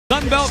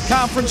Sun Belt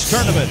Conference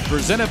Tournament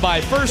presented by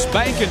First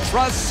Bank and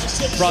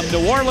Trust from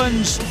New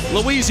Orleans,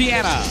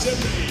 Louisiana.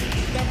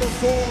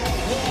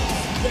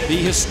 The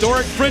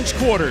historic French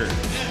Quarter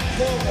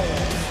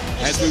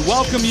as we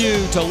welcome you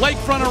to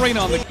Lakefront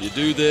Arena. You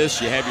do this,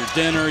 you have your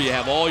dinner, you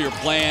have all your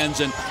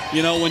plans, and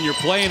you know when you're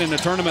playing in a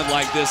tournament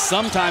like this,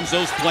 sometimes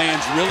those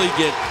plans really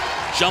get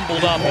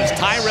jumbled up as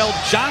Tyrell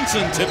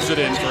Johnson tips it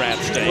in for App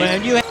State.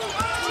 When you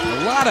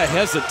a lot of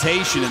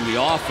hesitation in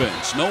the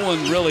offense. No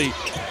one really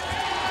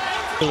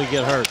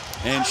get hurt.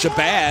 And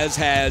Shabazz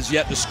has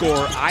yet to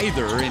score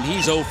either, and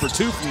he's 0 for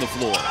 2 from the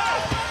floor.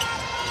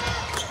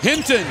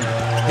 Hinton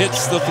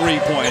hits the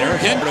three-pointer.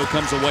 Hinton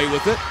comes away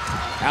with it.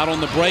 Out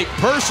on the break,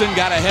 Person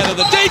got ahead of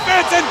the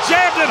defense and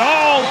jammed it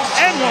home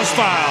and was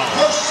fouled.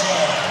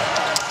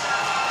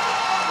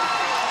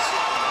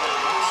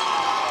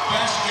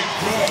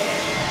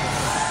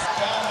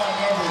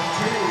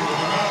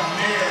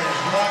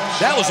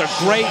 That was a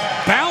great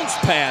bounce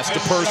pass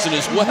to Person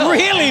as well. It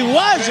really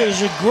was. It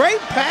was a great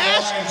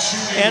pass.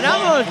 And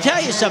I'm going to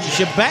tell you something.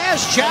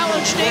 Shabazz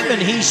challenged him,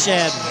 and he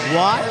said,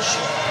 watch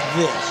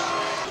this.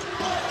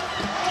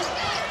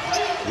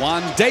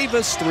 Juan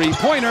Davis,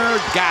 three-pointer,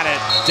 got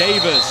it.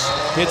 Davis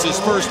hits his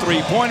first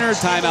three-pointer.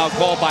 Timeout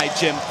called by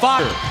Jim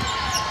Foster.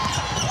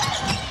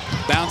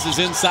 Bounces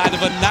inside of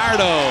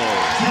Varnado.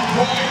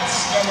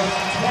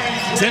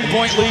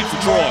 10-point lead for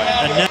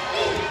Troy.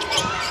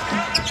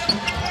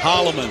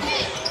 Hollimon.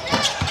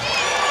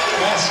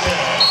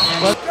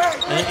 Well,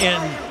 and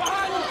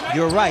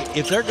you're right.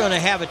 If they're going to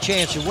have a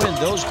chance to win,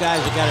 those guys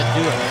have got to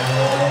do it.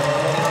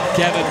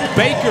 Kevin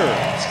Baker.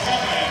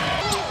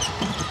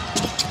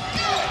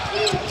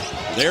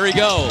 There he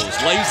goes.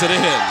 Lays it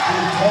in.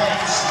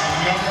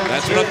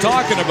 That's what I'm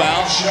talking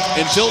about.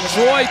 Until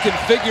Troy can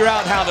figure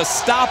out how to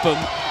stop him.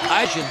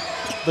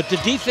 But the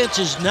defense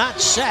is not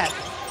set,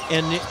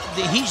 and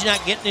he's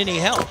not getting any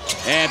help.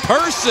 And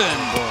Person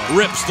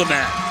rips the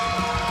net.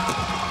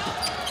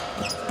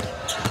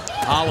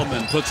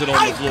 Hollimon puts it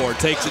on the floor,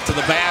 takes it to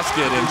the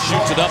basket, and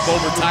shoots it up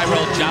over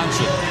Tyrell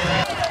Johnson.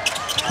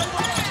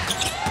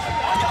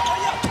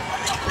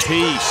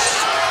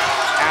 Peace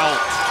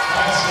out.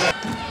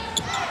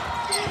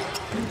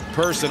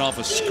 Person off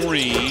a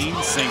screen,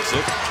 sinks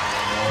it.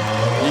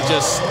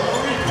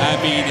 I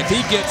mean, if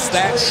he gets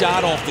that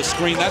shot off the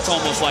screen, that's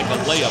almost like a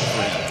layup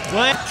for him.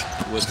 What?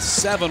 With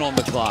 7 on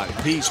the clock,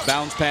 Peace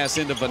bounce pass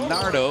into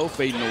Varnado,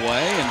 fading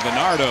away, and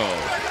Varnado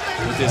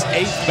with his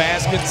 8th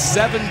basket,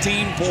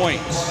 17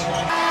 points.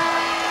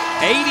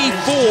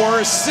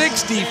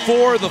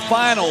 84-64 the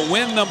final,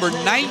 win number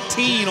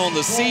 19 on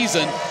the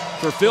season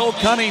for Phil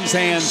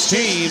Cunningham's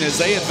team as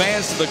they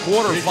advance to the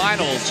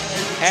quarterfinals.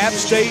 App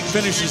State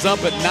finishes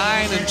up at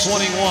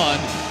 9-21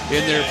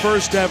 in their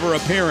first ever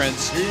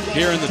appearance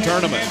here in the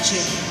tournament.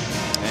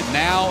 And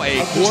now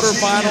a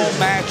quarterfinal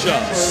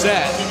matchup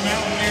set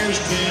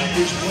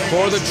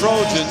for the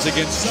Trojans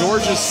against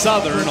Georgia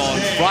Southern on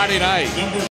Friday night.